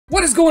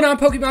What is going on,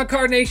 Pokemon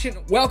Card Nation?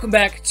 Welcome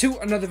back to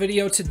another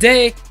video.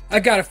 Today, I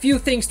got a few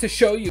things to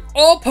show you,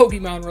 all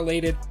Pokemon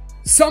related,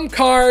 some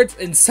cards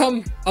and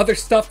some other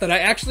stuff that I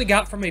actually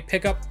got from a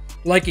pickup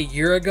like a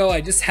year ago.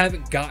 I just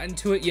haven't gotten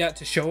to it yet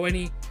to show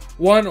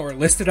anyone or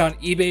list it on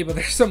eBay, but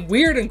there's some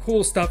weird and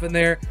cool stuff in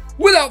there.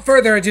 Without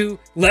further ado,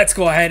 let's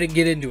go ahead and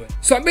get into it.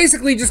 So I'm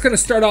basically just going to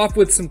start off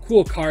with some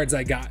cool cards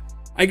I got.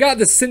 I got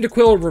the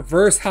Cyndaquil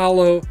Reverse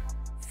Holo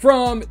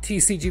from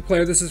TCG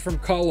Player. This is from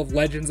Call of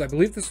Legends. I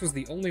believe this was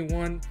the only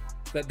one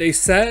that they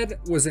said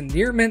was a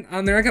near mint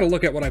on there. I gotta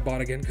look at what I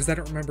bought again because I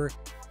don't remember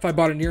if I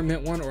bought a near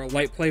mint one or a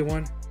light play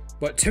one.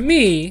 But to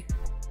me,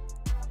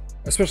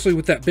 especially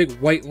with that big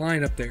white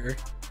line up there,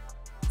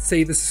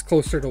 say this is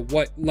closer to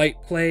what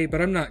light play,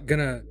 but I'm not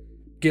gonna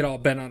get all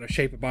bent out of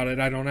shape about it.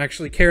 I don't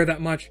actually care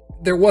that much.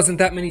 There wasn't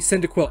that many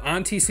Cyndaquil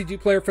on TCG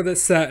Player for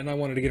this set, and I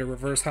wanted to get a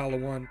Reverse Holo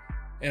one.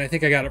 And I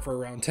think I got it for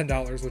around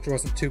 $10, which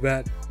wasn't too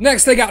bad.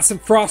 Next, I got some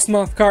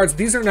Frostmoth cards.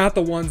 These are not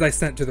the ones I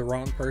sent to the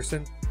wrong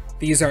person.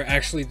 These are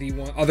actually the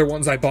other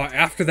ones I bought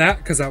after that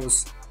because I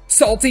was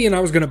salty and I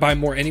was going to buy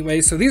more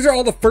anyway. So these are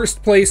all the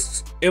first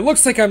place. It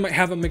looks like I might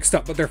have them mixed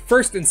up, but they're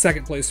first and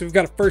second place. So we've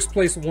got a first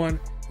place one.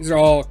 These are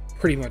all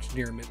pretty much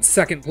near mint.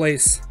 Second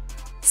place.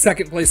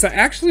 I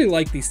actually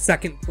like the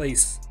second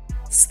place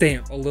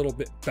stamp a little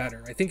bit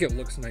better. I think it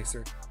looks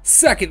nicer.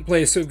 Second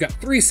place. So we've got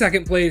 3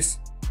 second place.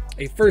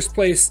 A first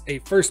place, a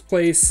first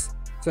place.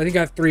 So I think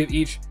I have 3 of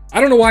each.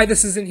 I don't know why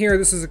this is in here.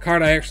 This is a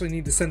card I actually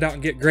need to send out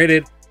and get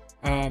graded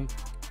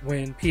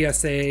when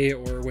PSA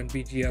or when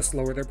BGS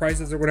lower their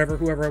prices or whatever,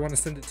 whoever I want to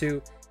send it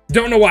to.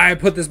 Don't know why I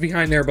put this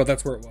behind there, but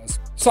that's where it was.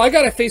 So I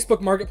got a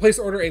Facebook Marketplace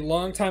order a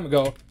long time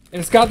ago,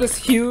 and it's got this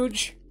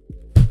huge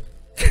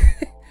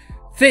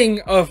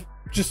thing of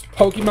just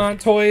Pokemon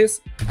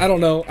toys. I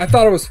don't know. I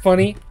thought it was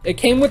funny. It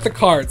came with the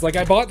cards. Like,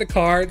 I bought the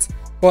cards,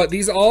 but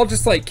these all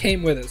just like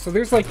came with it. So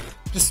there's like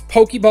just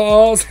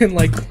Pokeballs and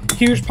like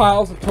huge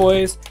piles of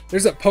toys.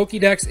 There's a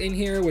Pokédex in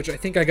here, which I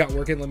think I got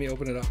working. Let me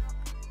open it up.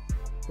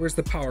 Where's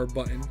the power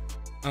button?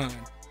 On.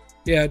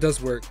 Yeah, it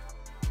does work.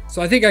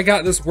 So I think I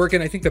got this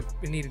working. I think it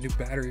needed new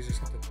batteries or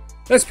something.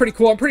 That's pretty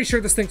cool. I'm pretty sure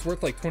this thing's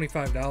worth like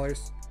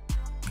 $25.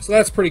 So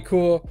that's pretty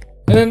cool.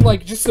 And then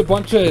like just a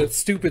bunch of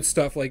stupid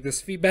stuff like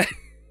this feedback.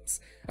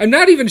 I'm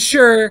not even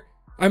sure.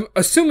 I'm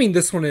assuming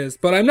this one is,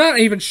 but I'm not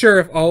even sure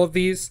if all of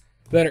these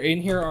that are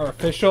in here are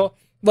official.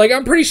 Like,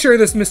 I'm pretty sure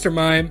this Mr.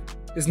 Mime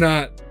is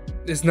not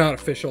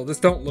official. This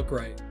don't look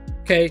right.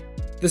 Okay,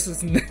 this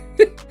is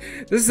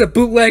this is a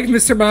bootleg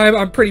Mr. Mime.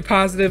 I'm pretty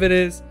positive it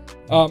is.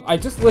 I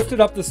just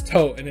lifted up this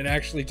tote and it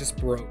actually just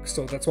broke,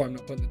 so that's why I'm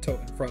not putting the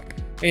tote in front.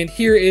 And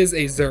here is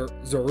a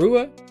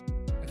Zorua.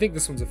 I think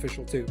this one's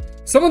official too.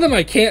 Some of them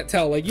I can't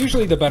tell. Like,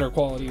 usually the better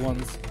quality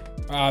ones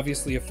are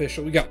obviously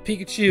official. We got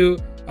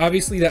Pikachu.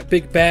 Obviously that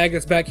big bag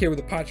that's back here with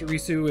a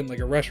Pachirisu and like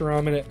a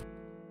Reshiram in it.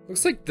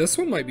 Looks like this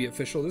one might be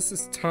official. This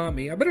is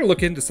Tomy. I better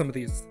look into some of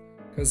these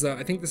because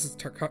I think this is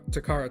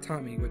Takara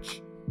Tomy,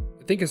 which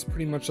I think is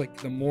pretty much like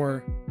the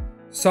more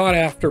sought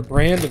after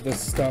brand of this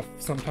stuff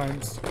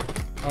sometimes.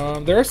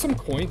 There are some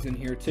coins in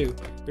here too.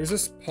 There's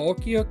this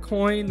Palkia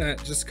coin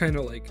that just kind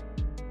of like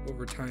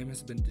over time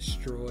has been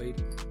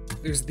destroyed.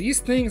 There's these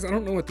things. I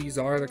don't know what these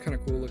are. They're kind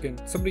of cool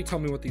looking. Somebody tell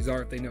me what these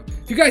are if they know.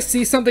 If you guys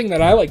see something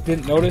that I like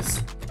didn't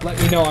notice,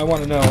 let me know. I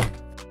want to know.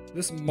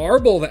 This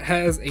marble that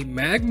has a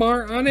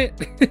Magmar on it.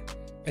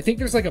 I think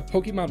there's like a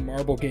Pokemon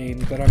marble game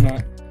that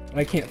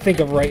I can't think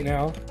of right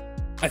now.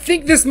 I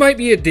think this might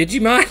be a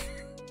Digimon.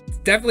 It's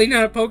definitely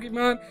not a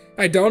Pokemon.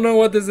 I don't know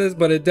what this is,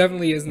 but it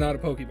definitely is not a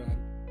Pokemon.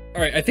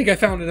 All right, I think I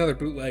found another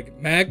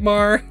bootleg.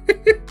 Magmar.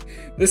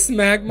 This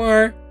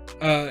Magmar.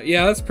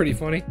 Yeah, that's pretty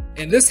funny.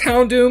 And this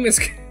Houndoom is,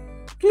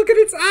 look at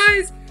its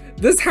eyes.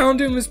 This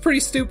Houndoom is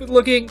pretty stupid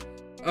looking.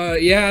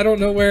 Yeah, I don't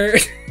know where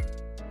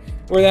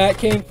where that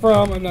came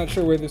from. I'm not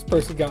sure where this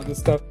person got this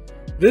stuff.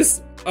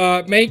 This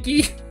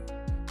Mankey,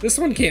 this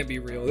one can't be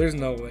real. There's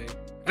no way.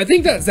 I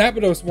think that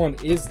Zapdos one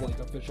is like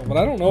official, but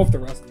I don't know if the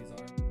rest of these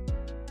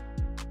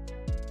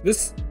are.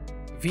 This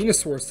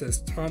Venusaur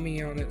says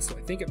Tomy on it, so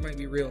I think it might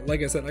be real.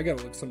 Like I said, I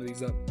gotta look some of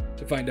these up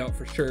to find out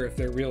for sure if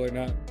they're real or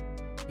not.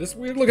 This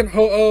weird looking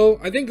Ho-Oh,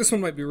 I think this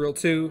one might be real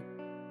too.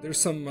 There's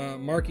some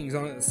markings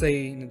on it that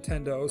say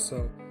Nintendo,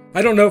 so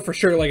I don't know for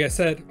sure. Like I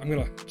said, I'm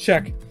gonna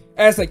check.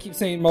 As I keep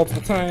saying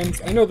multiple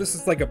times, I know this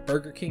is like a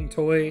Burger King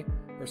toy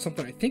or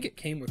something. I think it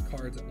came with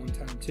cards at one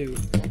time too.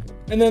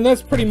 And then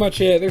that's pretty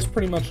much it. There's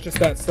pretty much just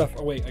that stuff.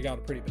 Oh wait, I got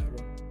a pretty bad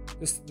one.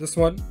 This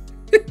one.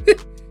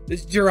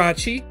 This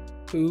Jirachi,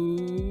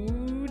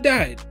 who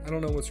died. I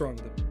don't know what's wrong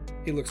with him.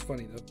 He looks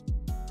funny though.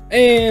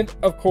 And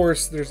of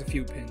course, there's a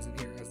few pins in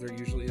here, as there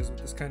usually is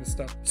with this kind of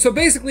stuff. So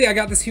basically, I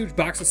got this huge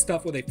box of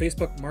stuff with a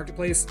Facebook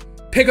Marketplace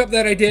pickup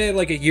that I did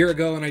like a year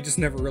ago, and I just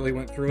never really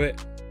went through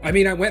it. I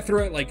mean, I went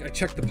through it, like I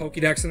checked the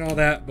Pokédex and all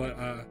that, but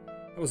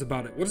that was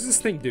about it. What does this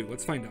thing do?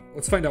 Let's find out.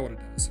 Let's find out what it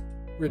does.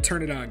 We're gonna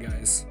turn it on,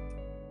 guys.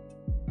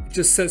 It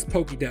just says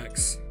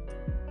Pokédex.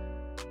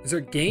 Is there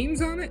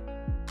games on it?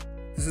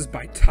 This is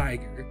by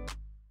Tiger.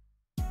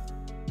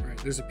 Alright,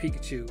 there's a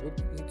Pikachu.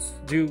 Let's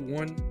do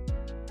one.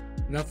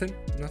 Nothing.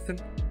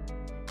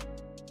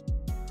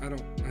 I don't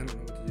know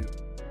what to do.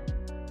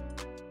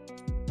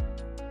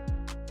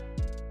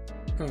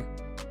 Huh.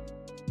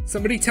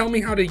 Somebody tell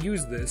me how to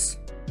use this.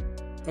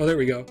 Oh, there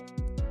we go.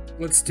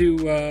 Let's do,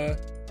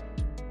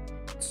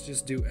 let's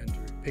just do enter.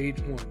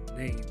 Page 1,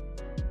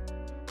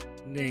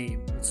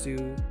 name. Let's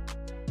do,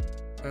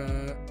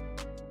 Abra.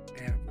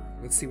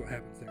 Let's see what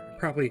happens there. I'm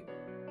probably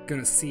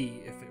gonna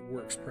see if it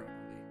works properly.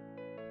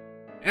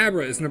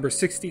 Abra is number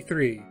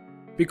 63.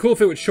 Be cool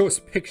if it would show us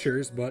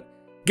pictures, but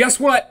guess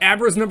what?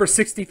 Abra's number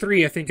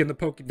 63, I think, in the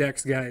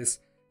Pokédex, guys.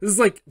 This is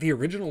like the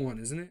original one,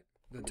 isn't it?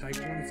 The type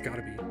one? It's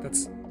gotta be.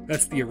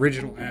 That's the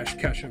original Ash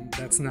Ketchum.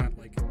 That's not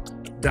like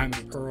Diamond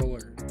and Pearl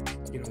or,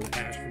 you know, the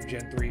Ash from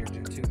Gen 3 or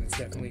Gen 2. That's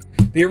definitely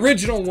the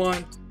original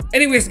one.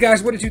 Anyways,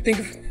 guys, what did you think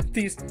of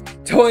these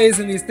toys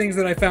and these things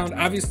that I found?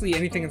 Obviously,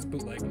 anything that's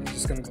bootleg is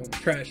just gonna go in the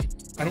trash.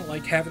 I don't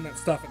like having that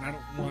stuff, and I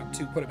don't want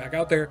to put it back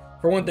out there.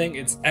 For one thing,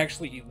 it's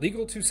actually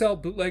illegal to sell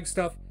bootleg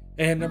stuff,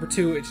 and number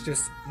two, it's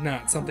just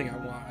not something I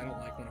want. I don't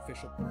like when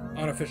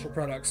unofficial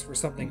products for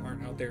something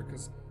aren't out there,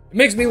 because it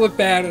makes me look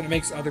bad, and it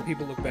makes other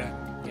people look bad.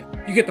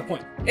 Yeah, you get the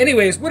point.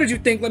 Anyways, what did you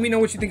think? Let me know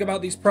what you think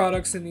about these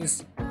products and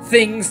these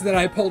things that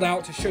I pulled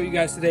out to show you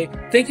guys today.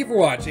 Thank you for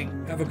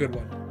watching. Have a good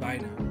one.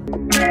 Bye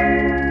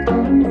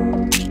now.